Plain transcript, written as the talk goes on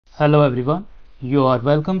Hello everyone, you are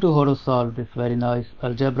welcome to how to solve this very nice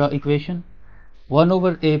algebra equation. 1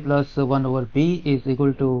 over a plus 1 over b is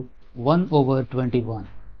equal to 1 over 21.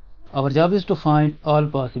 Our job is to find all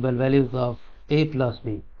possible values of a plus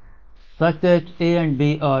b such that a and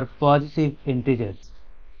b are positive integers.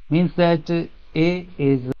 Means that a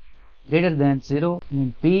is greater than 0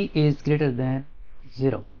 and b is greater than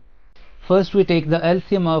 0. First we take the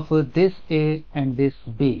LCM of this a and this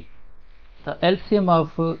b. The LCM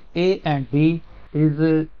of a and b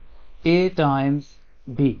is a times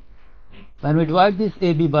b. When we divide this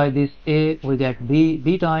ab by this a, we get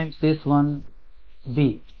b times this one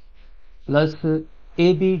b, plus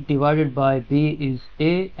ab divided by b is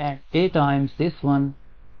a, and a times this one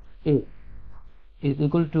a is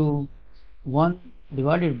equal to 1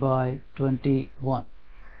 divided by 21.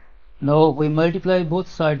 Now we multiply both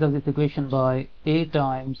sides of this equation by a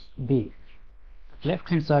times b. Left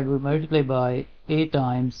hand side we multiply by a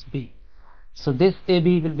times b. So this ab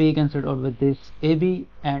will be cancelled out with this ab,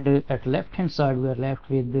 and at left hand side we are left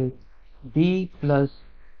with b plus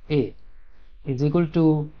a is equal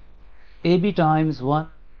to ab times 1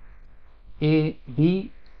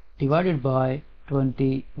 ab divided by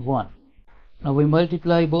 21. Now we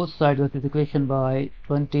multiply both sides of this equation by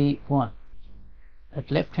 21.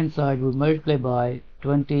 At left hand side we multiply by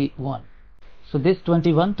 21. So this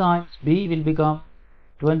 21 times b will become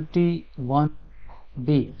 21b,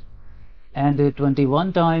 and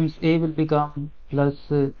 21 times a will become plus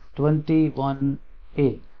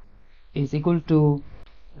 21a is equal to,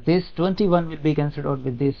 this 21 will be cancelled out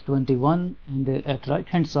with this 21, and at right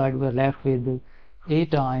hand side we are left with a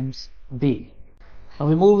times b. Now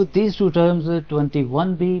we move these two terms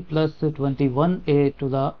 21b plus 21a to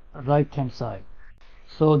the right hand side.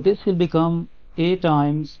 So this will become a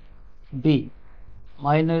times b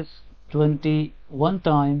minus 21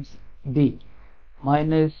 times b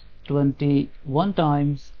minus 21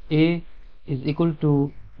 times a is equal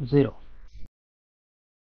to 0.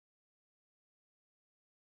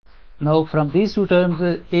 Now from these two terms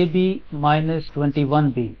ab minus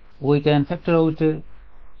 21b, we can factor out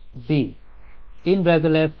b. In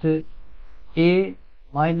bracket left a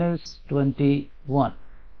minus 21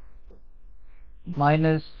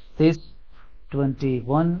 minus this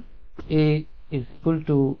 21 a is equal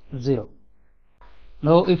to 0.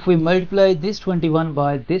 Now if we multiply this 21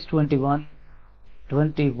 by this 21,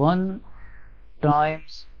 21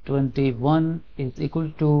 times 21 is equal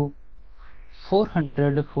to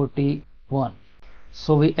 441.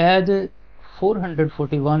 So we add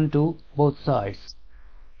 441 to both sides.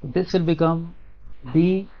 This will become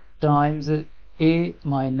b times a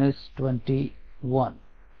minus 21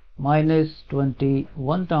 minus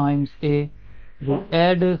 21 times a. We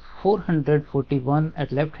add 441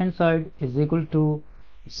 at left hand side is equal to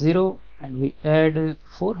 0, and we add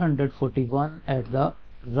 441 at the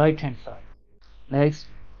right hand side. Next,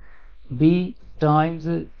 b times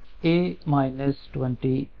a minus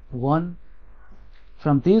 21.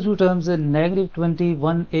 From these two terms negative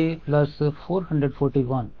 21a plus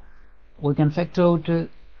 441, we can factor out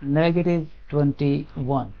negative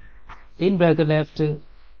 21. In bracket left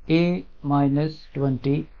a minus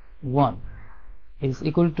 21 is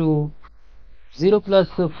equal to 0 plus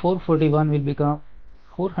 441 will become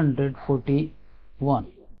 441.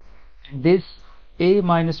 This a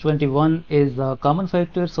minus 21 is a common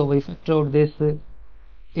factor, so we factor out this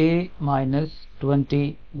a minus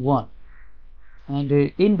 21, and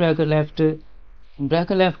in bracket left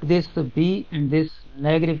this b and this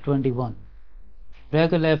negative 21.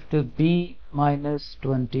 Bracket left b minus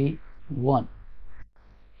 21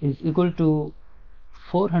 is equal to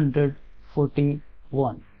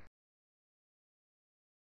 441.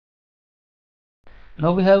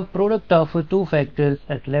 Now we have product of two factors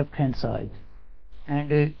at left hand side,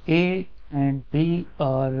 and a and b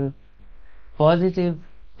are positive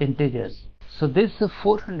integers. So this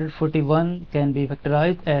 441 can be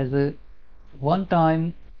factorized as 1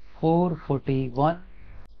 time 441,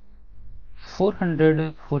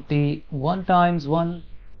 441 times 1,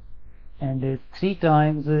 and 3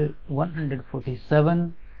 times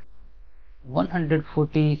 147,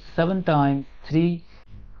 147 times 3,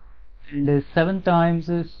 and 7 times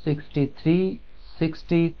 63,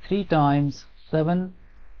 63 times 7,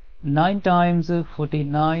 9 times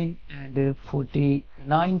 49, and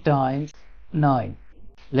 49 times 9.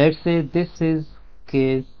 Let's say this is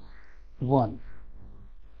case 1,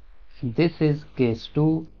 this is case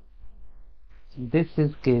 2, this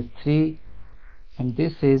is case 3, and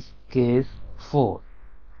this is case 4.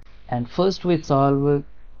 And first we solve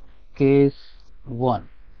case 1.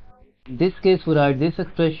 In this case we write this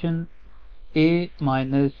expression a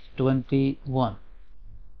minus 21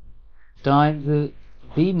 times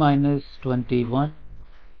b minus 21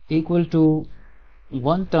 equal to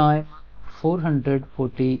 1 time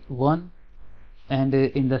 441, and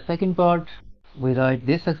in the second part we write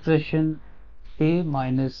this expression a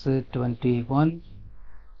minus 21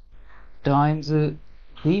 times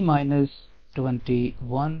b minus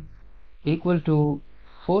 21 equal to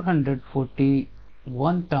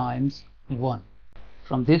 441 times 1.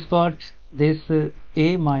 From this part, this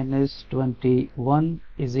a minus 21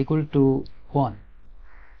 is equal to 1,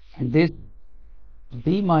 and this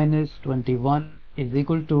b minus 21 is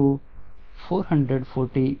equal to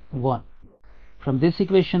 441. From this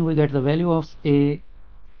equation we get the value of a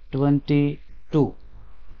 22,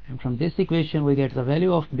 and from this equation we get the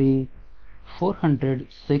value of b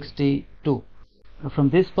 462. From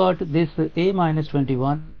this part, this a minus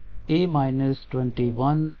 21 is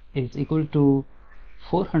equal to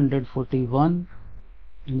 441,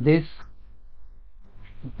 and this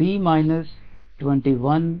b minus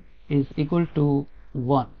 21 is equal to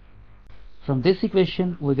 1. From this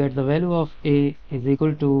equation we get the value of a is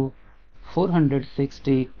equal to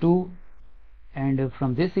 462, and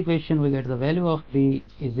from this equation we get the value of b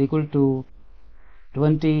is equal to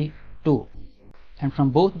 22, and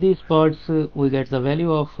from both these parts we get the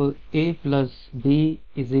value of a plus b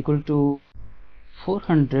is equal to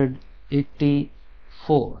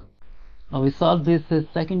 484. Now we solve this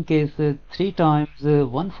second case 3 times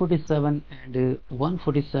 147 and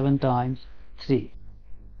 147 times 3.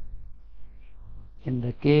 In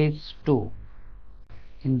the case 2,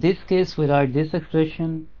 in this case we write this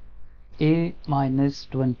expression a minus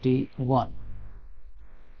 21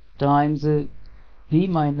 times b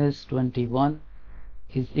minus 21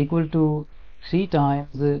 is equal to 3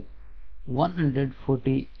 times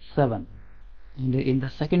 147, and in the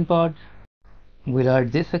second part we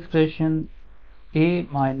write this expression a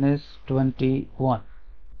minus 21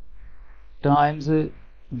 times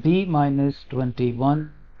b minus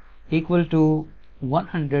 21 equal to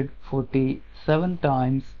 147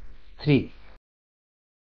 times 3.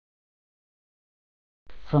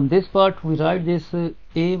 From this part we write this a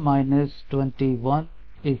minus 21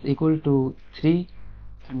 is equal to 3,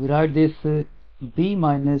 and we write this b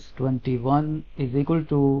minus 21 is equal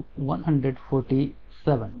to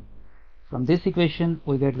 147. From this equation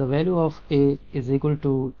we get the value of a is equal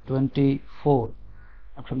to 24,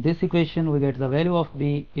 and from this equation we get the value of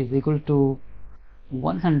b is equal to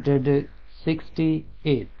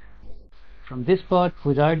 168. From this part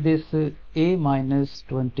we write this a minus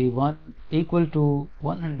 21 equal to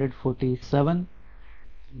 147,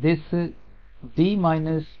 this b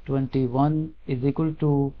minus 21 is equal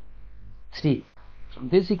to 3. From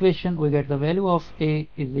this equation we get the value of a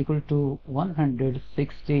is equal to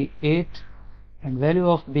 168, and value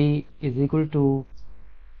of b is equal to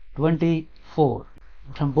 24.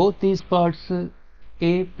 From both these parts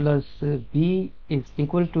a plus b is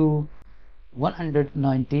equal to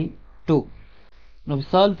 192. Now we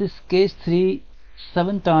solve this case 3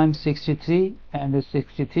 7 times 63 and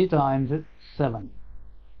 63 times 7.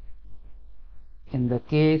 In the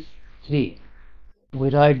case 3 we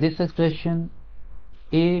write this expression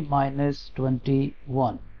a minus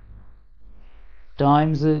 21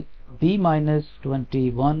 times b minus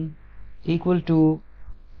 21 equal to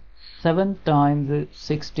 7 times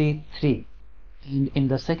 63, and in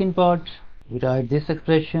the second part we write this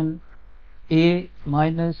expression a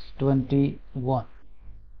minus 21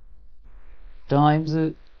 times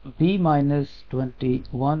b minus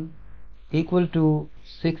 21 equal to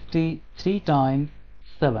 63 times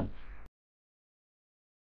 7.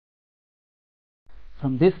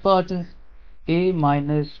 From this part a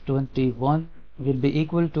minus 21 will be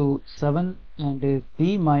equal to 7, and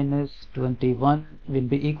b minus 21 will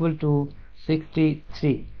be equal to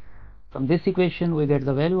 63. From this equation we get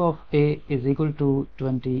the value of a is equal to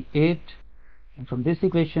 28, and from this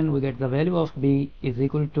equation we get the value of b is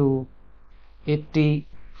equal to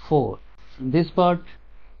 84. From this part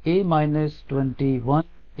a minus 21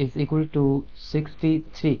 is equal to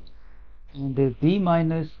 63, and b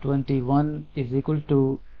minus 21 is equal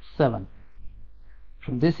to 7.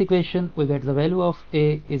 From this equation we get the value of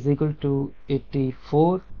a is equal to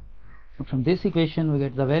 84, and from this equation we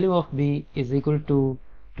get the value of b is equal to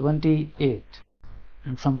 28,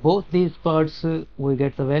 and from both these parts we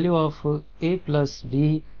get the value of a plus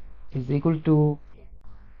b is equal to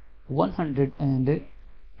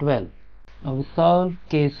 112. Now we solve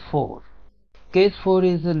case 4. Case 4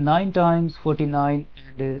 is 9 times 49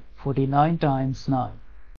 and 49 times 9.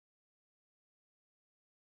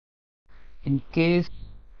 In case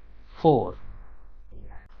 4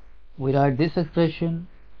 we write this expression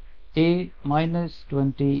a minus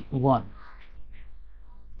 21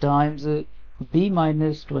 times b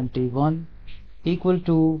minus 21 equal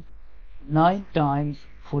to 9 times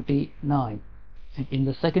 49. And in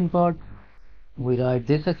the second part, we write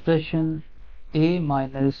this expression a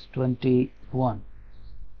minus 21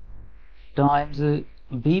 times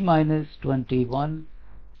b minus 21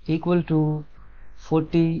 equal to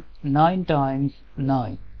 49 times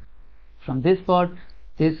 9. From this part,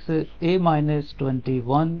 this a minus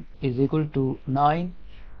 21 is equal to 9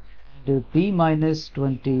 and b minus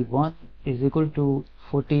 21 is equal to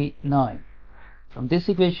 49. From this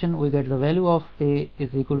equation we get the value of a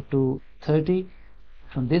is equal to 30.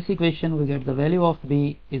 From this equation we get the value of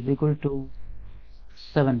b is equal to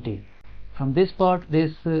 70. From this part,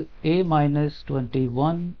 this a minus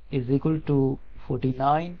 21 is equal to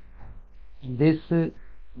 49. This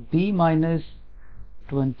b minus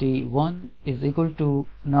 21 is equal to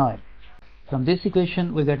 9. From this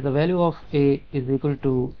equation we get the value of a is equal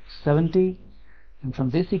to 70, and from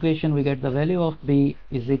this equation we get the value of b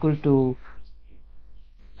is equal to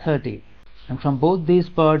 30. And from both these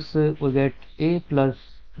parts we get a plus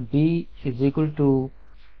b is equal to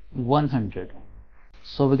 100.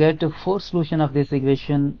 So we get a fourth solution of this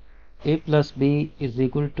equation. A plus b is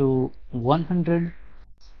equal to 100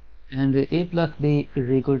 and a plus b is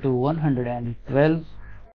equal to 112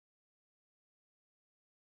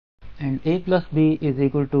 and a plus b is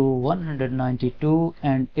equal to 192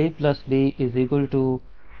 and a plus b is equal to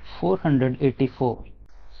 484.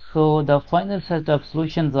 So the final set of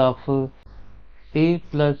solutions of a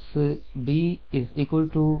plus b is equal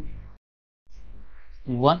to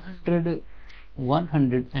 100,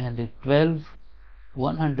 112,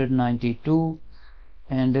 192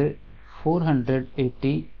 and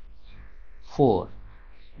 484.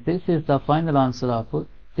 This is the final answer of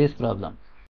this problem.